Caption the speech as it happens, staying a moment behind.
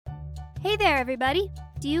Hey there, everybody!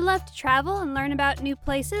 Do you love to travel and learn about new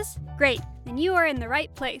places? Great, then you are in the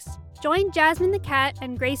right place. Join Jasmine the cat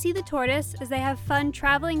and Gracie the tortoise as they have fun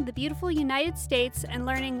traveling the beautiful United States and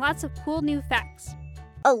learning lots of cool new facts.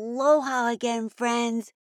 Aloha again,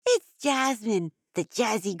 friends. It's Jasmine, the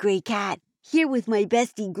jazzy gray cat, here with my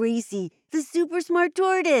bestie Gracie, the super smart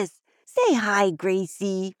tortoise. Say hi,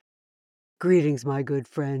 Gracie. Greetings, my good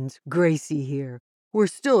friends. Gracie here. We're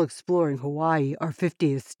still exploring Hawaii, our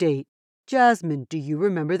 50th state. Jasmine, do you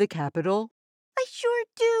remember the capital? I sure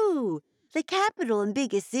do. The capital and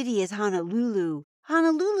biggest city is Honolulu.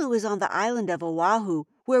 Honolulu is on the island of Oahu,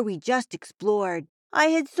 where we just explored. I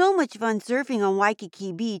had so much fun surfing on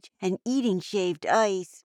Waikiki Beach and eating shaved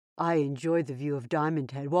ice. I enjoyed the view of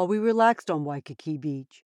Diamond Head while we relaxed on Waikiki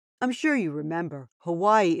Beach. I'm sure you remember,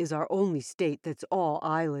 Hawaii is our only state that's all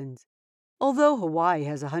islands. Although Hawaii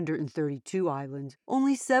has 132 islands,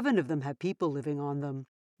 only 7 of them have people living on them.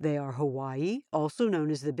 They are Hawaii, also known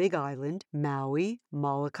as the Big Island, Maui,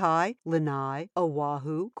 Molokai, Lanai,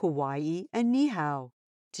 Oahu, Kauai, and Niihau.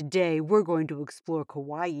 Today, we're going to explore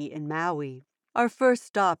Kauai and Maui. Our first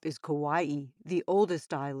stop is Kauai, the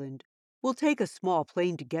oldest island. We'll take a small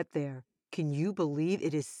plane to get there. Can you believe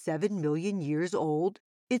it is 7 million years old?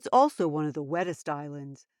 It's also one of the wettest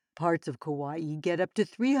islands. Parts of Kauai get up to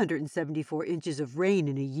 374 inches of rain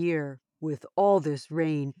in a year. With all this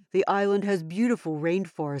rain, the island has beautiful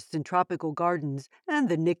rainforests and tropical gardens, and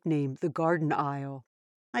the nickname the Garden Isle.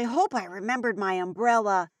 I hope I remembered my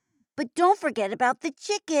umbrella. But don't forget about the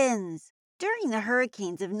chickens. During the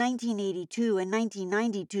hurricanes of 1982 and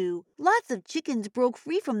 1992, lots of chickens broke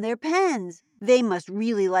free from their pens. They must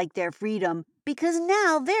really like their freedom because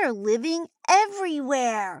now they're living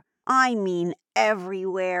everywhere. I mean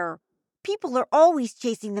everywhere. People are always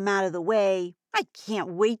chasing them out of the way. I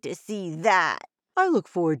can't wait to see that. I look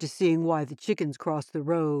forward to seeing why the chickens cross the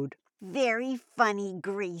road. Very funny,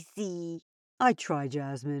 Gracie. I try,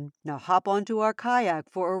 Jasmine. Now hop onto our kayak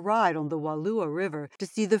for a ride on the Walua River to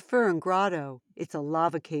see the Fern Grotto. It's a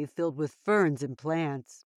lava cave filled with ferns and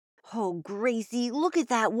plants. Oh, Gracie, look at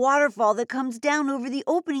that waterfall that comes down over the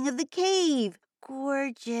opening of the cave.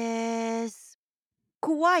 Gorgeous.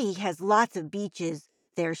 Kauai has lots of beaches.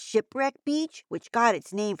 There's Shipwreck Beach, which got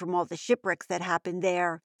its name from all the shipwrecks that happened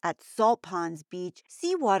there. At Salt Ponds Beach,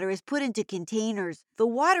 seawater is put into containers. The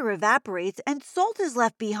water evaporates and salt is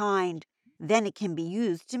left behind. Then it can be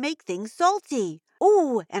used to make things salty.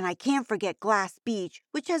 Oh, and I can't forget Glass Beach,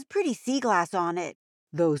 which has pretty sea glass on it.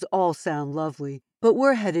 Those all sound lovely, but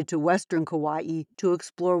we're headed to western Kauai to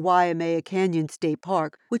explore Waimea Canyon State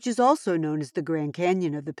Park, which is also known as the Grand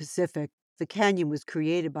Canyon of the Pacific. The canyon was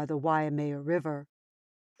created by the Waimea River.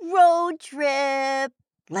 Road trip!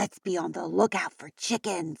 Let's be on the lookout for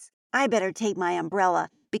chickens. I better take my umbrella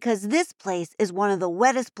because this place is one of the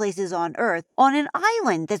wettest places on Earth on an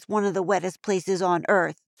island that's one of the wettest places on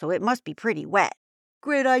Earth, so it must be pretty wet.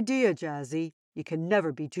 Great idea, Jazzy. You can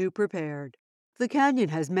never be too prepared. The canyon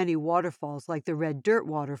has many waterfalls like the Red Dirt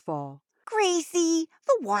Waterfall. Gracie,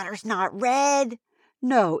 the water's not red.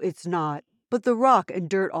 No, it's not, but the rock and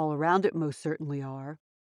dirt all around it most certainly are.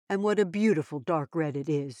 And what a beautiful dark red it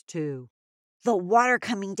is, too. The water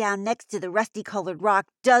coming down next to the rusty-colored rock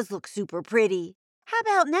does look super pretty. How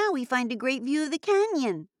about now we find a great view of the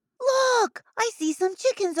canyon? Look, I see some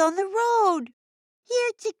chickens on the road. Here,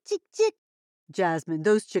 chick, chick, chick. Jasmine,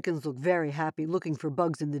 those chickens look very happy looking for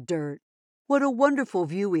bugs in the dirt. What a wonderful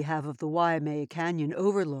view we have of the Waimea Canyon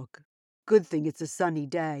overlook. Good thing it's a sunny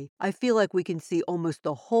day. I feel like we can see almost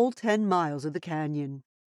the whole 10 miles of the canyon.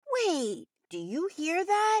 Wait, do you hear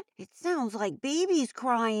that? It sounds like babies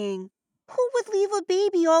crying. Who would leave a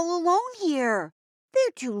baby all alone here?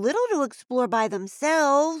 They're too little to explore by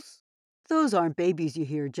themselves. Those aren't babies you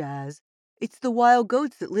hear, Jazz. It's the wild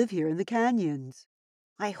goats that live here in the canyons.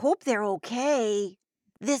 I hope they're okay.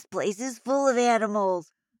 This place is full of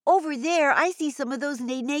animals. Over there, I see some of those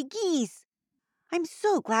nene geese. I'm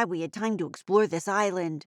so glad we had time to explore this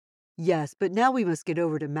island. Yes, but now we must get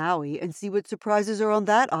over to Maui and see what surprises are on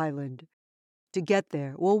that island. To get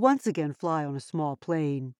there, we'll once again fly on a small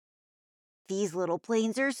plane. These little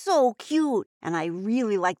planes are so cute, and I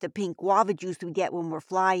really like the pink guava juice we get when we're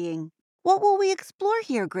flying. What will we explore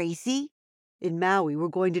here, Gracie? In Maui, we're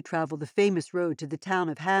going to travel the famous road to the town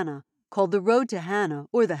of Hana, called the Road to Hana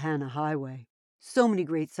or the Hana Highway. So many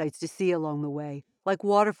great sights to see along the way, like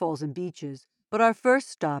waterfalls and beaches. But our first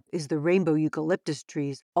stop is the rainbow eucalyptus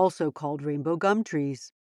trees, also called rainbow gum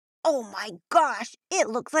trees. Oh my gosh, it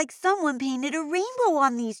looks like someone painted a rainbow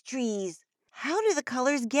on these trees. How do the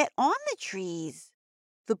colors get on the trees?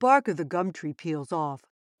 The bark of the gum tree peels off.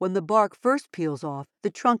 When the bark first peels off, the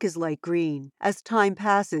trunk is light green. As time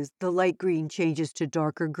passes, the light green changes to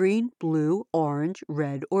darker green, blue, orange,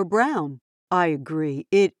 red, or brown. I agree,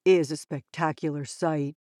 it is a spectacular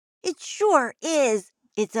sight. It sure is.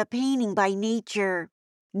 It's a painting by nature.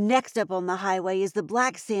 Next up on the highway is the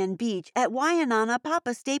Black Sand Beach at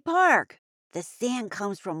Waianae State Park. The sand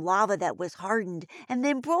comes from lava that was hardened and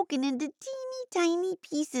then broken into teeny tiny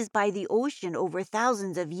pieces by the ocean over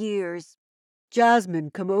thousands of years. Jasmine,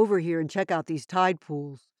 come over here and check out these tide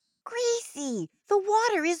pools. Gracie, the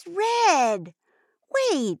water is red.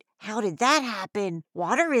 Wait, how did that happen?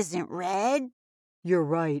 Water isn't red. You're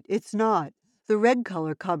right, it's not. The red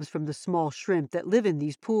color comes from the small shrimp that live in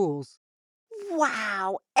these pools.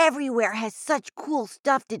 Wow, everywhere has such cool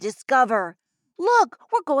stuff to discover. Look,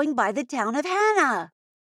 we're going by the town of Hana.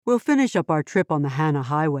 We'll finish up our trip on the Hana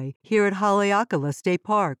Highway here at Haleakala State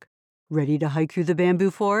Park. Ready to hike through the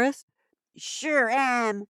bamboo forest? Sure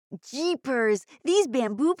am. Jeepers, these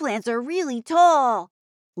bamboo plants are really tall.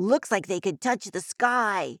 Looks like they could touch the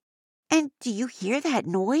sky. And do you hear that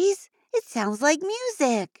noise? It sounds like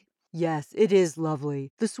music. Yes, it is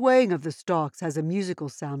lovely. The swaying of the stalks has a musical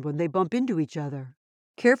sound when they bump into each other.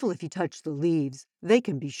 Careful if you touch the leaves. They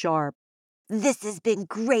can be sharp. This has been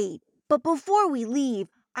great. But before we leave,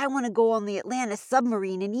 I want to go on the Atlantis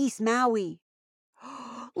submarine in East Maui.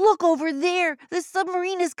 Look over there. The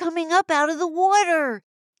submarine is coming up out of the water.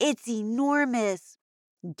 It's enormous.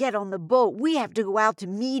 Get on the boat. We have to go out to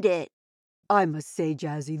meet it. I must say,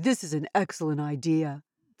 Jazzy, this is an excellent idea.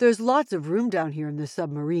 There's lots of room down here in the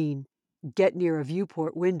submarine. Get near a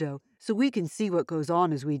viewport window so we can see what goes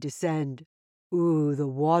on as we descend. Ooh, the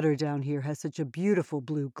water down here has such a beautiful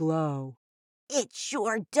blue glow. It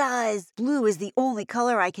sure does. Blue is the only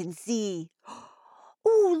color I can see.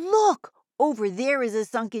 Ooh, look! Over there is a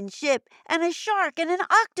sunken ship and a shark and an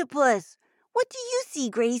octopus. What do you see,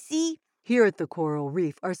 Gracie? Here at the coral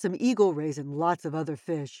reef are some eagle rays and lots of other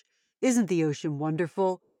fish. Isn't the ocean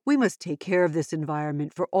wonderful? We must take care of this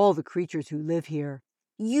environment for all the creatures who live here.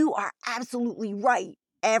 You are absolutely right.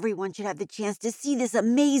 Everyone should have the chance to see this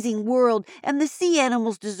amazing world, and the sea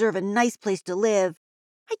animals deserve a nice place to live.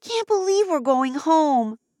 I can't believe we're going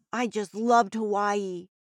home. I just loved Hawaii.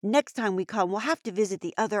 Next time we come, we'll have to visit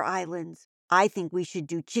the other islands. I think we should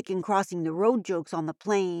do chicken crossing the road jokes on the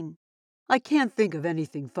plane. I can't think of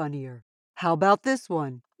anything funnier. How about this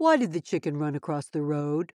one? Why did the chicken run across the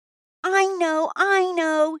road? I know.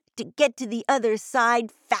 To get to the other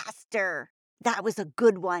side faster. That was a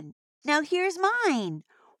good one. Now here's mine.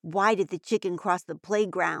 Why did the chicken cross the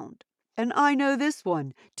playground? And I know this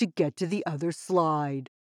one. To get to the other slide.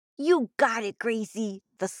 You got it, Gracie.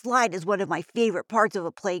 The slide is one of my favorite parts of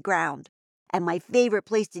a playground. And my favorite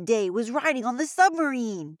place today was riding on the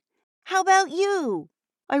submarine. How about you?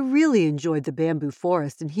 I really enjoyed the bamboo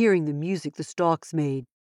forest and hearing the music the stalks made.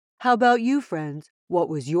 How about you, friends? What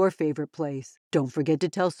was your favorite place? Don't forget to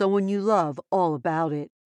tell someone you love all about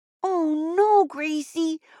it. Oh no,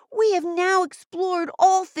 Gracie. We have now explored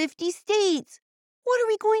all 50 states. What are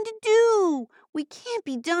we going to do? We can't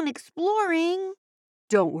be done exploring.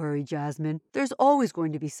 Don't worry, Jasmine. There's always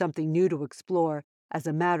going to be something new to explore. As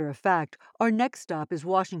a matter of fact, our next stop is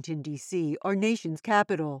Washington, D.C., our nation's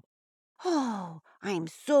capital. Oh, I am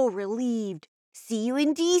so relieved. See you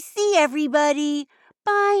in D.C., everybody.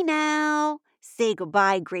 Bye now. Say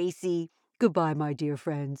goodbye, Gracie. Goodbye, my dear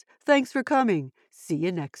friends. Thanks for coming. See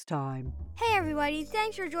you next time. Hey, everybody.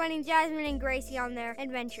 Thanks for joining Jasmine and Gracie on their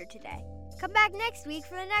adventure today. Come back next week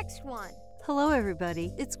for the next one. Hello,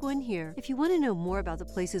 everybody. It's Gwen here. If you want to know more about the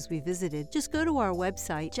places we visited, just go to our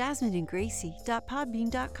website,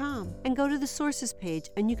 jasmineandgracie.podbean.com, and go to the sources page,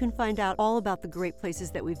 and you can find out all about the great places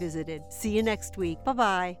that we visited. See you next week.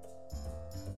 Bye-bye.